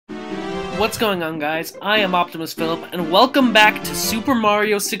What's going on, guys? I am OptimusPhillip, and welcome back to Super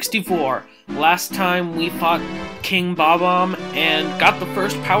Mario 64. Last time we fought King Bob-omb and got the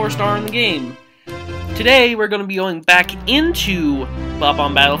first Power Star in the game. Today we're going to be going back into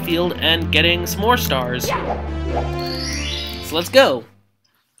Bob-omb Battlefield and getting some more stars. So let's go!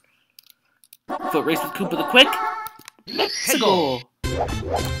 Footrace with Koopa the Quick. Let's go!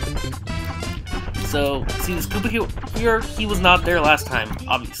 So, see this Koopa here? He was not there last time,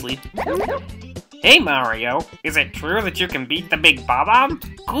 obviously. Hey Mario, is it true that you can beat the big Bob-omb?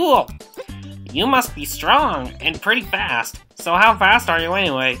 Cool! You must be strong and pretty fast. So how fast are you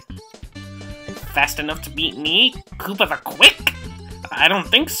anyway? Fast enough to beat me, Koopa the Quick? I don't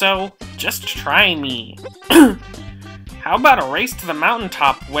think so. Just try me. How about a race to the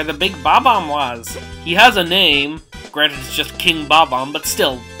mountaintop where the big Bob-omb was? He has a name. Granted, it's just King Bob-omb, but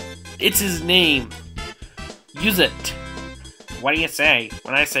still, it's his name. Use it. What do you say?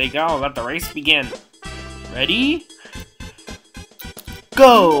 When I say go, let the race begin. Ready?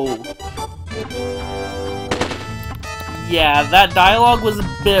 Go! Yeah, that dialogue was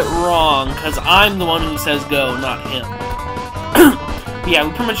a bit wrong, because I'm the one who says go, not him. But yeah,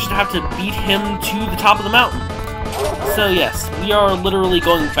 we pretty much just have to beat him to the top of the mountain. So yes, we are literally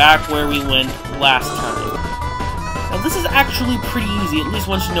going back where we went last time. Now this is actually pretty easy, at least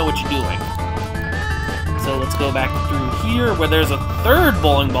once you know what you're doing. So let's go back through here, where there's a third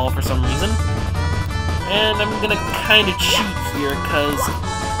bowling ball for some reason. And I'm gonna kinda cheat here, because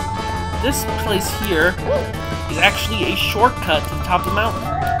this place here is actually a shortcut to the top of the mountain.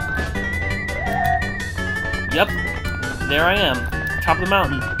 Yep, there I am, top of the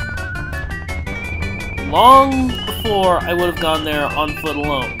mountain. Long before I would have gone there on foot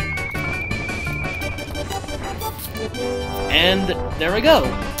alone. And there we go.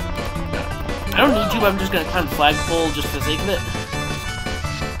 I don't need to, but I'm just gonna climb the flagpole just for the sake of it.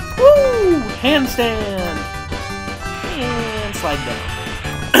 Woo! Handstand! And slide down.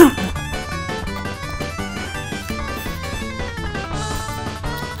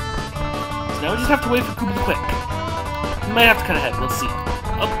 So now we just have to wait for Koopa the Quick. We might have to cut ahead, let's see.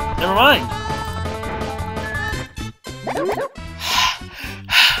 Oh, never mind.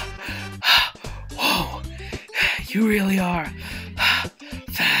 Whoa, you really are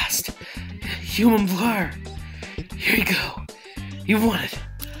fast. Human blur. Here you go. You've won it.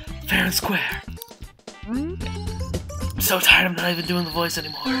 Fair and square. I'm so tired I'm not even doing the voice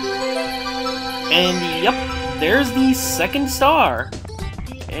anymore. And yep, there's the second star.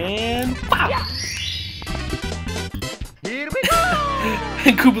 And wow! Here we go!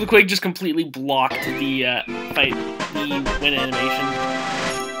 And Koopa the Quick just completely blocked the win animation.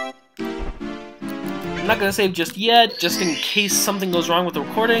 I'm not gonna save just yet, just in case something goes wrong with the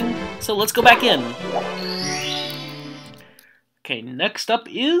recording, so let's go back in. Okay, next up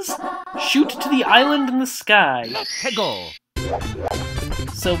is shoot to the island in the sky. Let's go!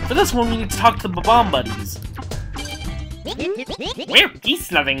 So for this one, we need to talk to the Bob-omb buddies. We're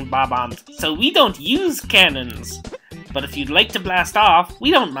peace-loving Bob-ombs, so we don't use cannons. But if you'd like to blast off, we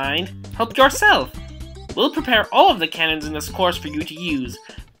don't mind. Help yourself. We'll prepare all of the cannons in this course for you to use.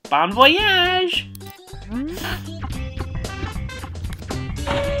 Bon voyage! And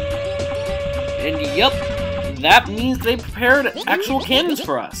yep, that means they prepared actual cannons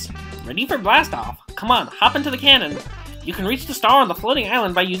for us. Ready for blast off. Come on, hop into the cannon. You can reach the star on the floating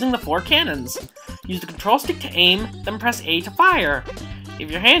island by using the 4 cannons. Use the control stick to aim, then press A to fire. If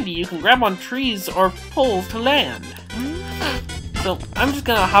you're handy, you can grab on trees or poles to land. So I'm just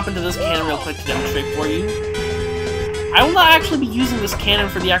gonna hop into this cannon real quick to demonstrate for you. I will not actually be using this cannon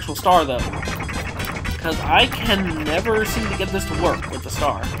for the actual star though, because I can never seem to get this to work with the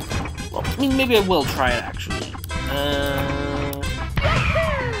star. Well, I mean, maybe I will try it, actually.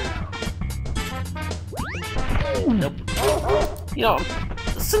 Nope. You know,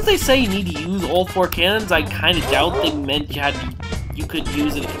 since they say you need to use all 4 cannons, I kind of doubt they meant you could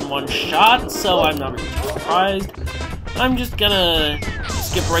use it in one shot, so I'm not really too surprised. I'm just gonna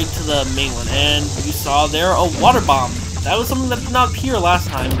skip right to the main one, and you saw there a water bomb. That was something that did not appear last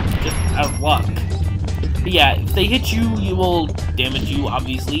time, just out of luck. But yeah, if they hit you, you will damage you,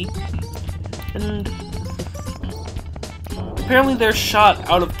 obviously. And apparently they're shot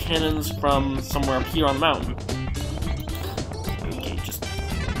out of cannons from somewhere up here on the mountain. Okay, just...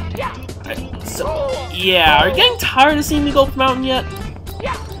 yeah, are you getting tired of seeing me go up the mountain yet?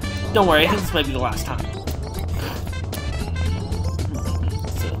 Don't worry, I think this might be the last time.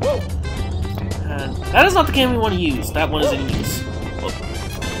 That is not the cannon we want to use. That one is in use. Whoop.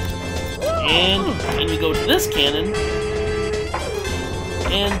 And we go to this cannon.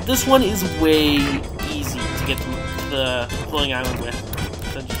 And this one is way easy to get to the floating island with.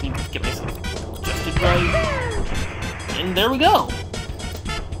 So I just need to get myself right. And there we go.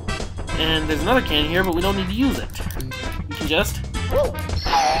 And there's another cannon here, but we don't need to use it. We can just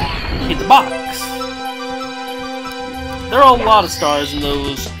hit the box. There are a lot of stars in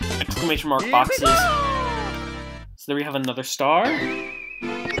those exclamation mark boxes. So there we have another star.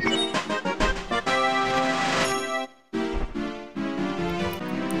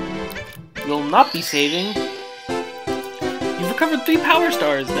 We'll not be saving. You've recovered 3 power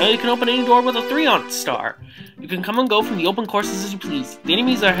stars. Now you can open any door with a 3 on its star. You can come and go from the open courses as you please. The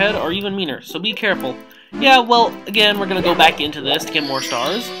enemies ahead are even meaner, so be careful. Yeah, well, again, we're gonna go back into this to get more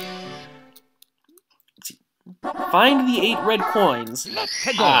stars. Let's see. Find the 8 red coins.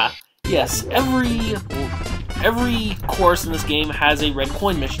 Yes, every course in this game has a red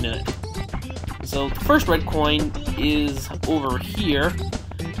coin mission in it. So the first red coin is over here.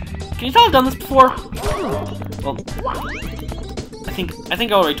 Can you tell I've done this before? Well, I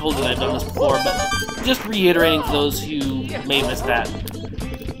think I already told you that I've done this before, but just reiterating for those who may have missed that.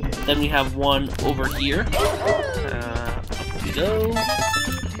 Then we have one over here. Up we go.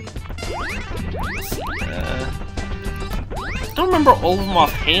 Don't remember all of them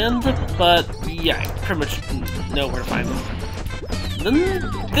offhand, but yeah, I pretty much know where to find them.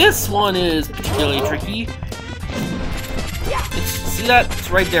 Then this one is particularly tricky. See that? It's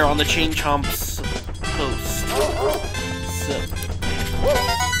right there on the Chain Chomp's post. So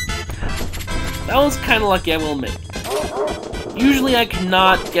that was kind of lucky, I will admit. Usually I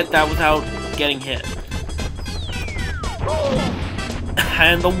cannot get that without getting hit.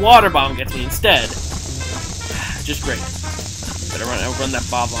 And the water bomb gets me instead. Just great. Better run that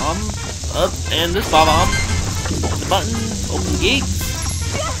bob-omb up, and this bob-omb. The button, open the gates.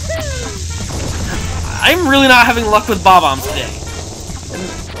 I'm really not having luck with bob-ombs today.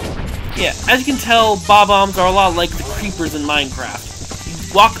 Yeah, as you can tell, bob-ombs are a lot like the creepers in Minecraft.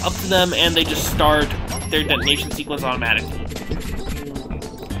 You walk up to them and they just start their detonation sequence automatically.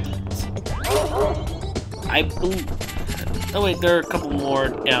 I believe... Oh wait, there are a couple more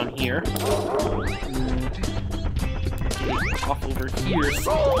down here. Off over here.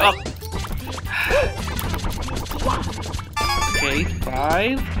 Oh. Okay,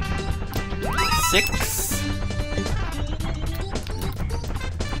 5, 6.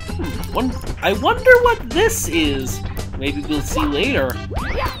 I wonder what this is. Maybe we'll see later.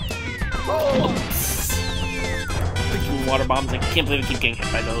 Oops. Freaking water bombs! I can't believe I keep getting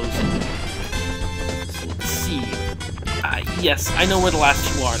hit by those. So let's see. Yes, I know where the last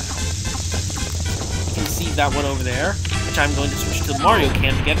 2 are now. You can see that one over there, which I'm going to switch to the Mario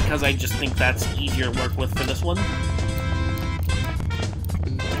can to get because I just think that's easier to work with for this one.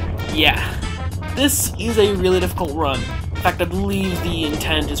 Yeah, this is a really difficult run. In fact, I believe the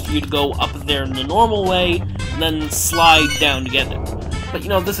intent is for you to go up there in the normal way, and then slide down to get it. But you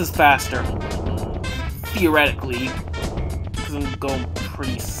know, this is faster. Theoretically, because I'm going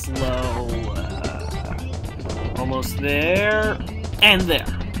pretty slow. Almost there, and there.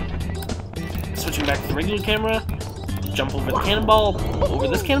 Switching back to the regular camera, jump over the cannonball, over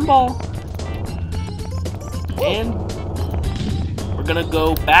this cannonball, and we're gonna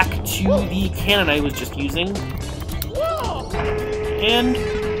go back to the cannon I was just using. And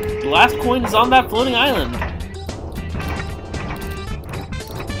the last coin is on that floating island.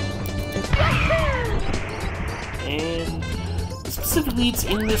 And specifically, it's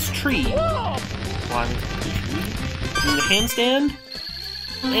in this tree. Climbing the tree, in the handstand,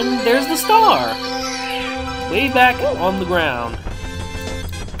 and there's the star, way back on the ground.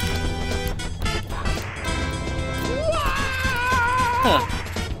 Huh.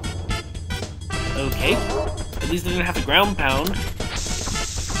 Okay. At least I didn't have to ground pound.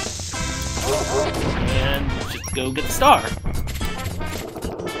 And just go get the star.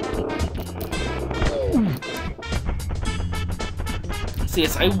 So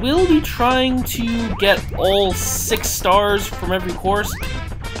yes, I will be trying to get all 6 stars from every course.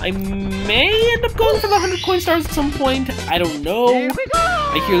 I may end up going for the 100 coin stars at some point. I don't know.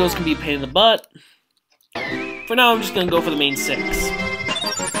 I hear those can be a pain in the butt. For now, I'm just going to go for the main 6.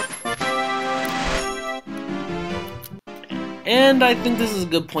 And I think this is a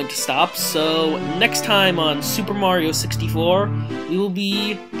good point to stop, so next time on Super Mario 64, we will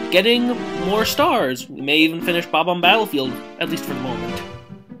be getting more stars. We may even finish Bob on Battlefield, at least for the moment.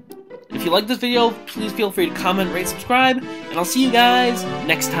 If you like this video, please feel free to comment, rate, subscribe, and I'll see you guys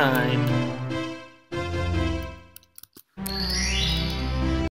next time.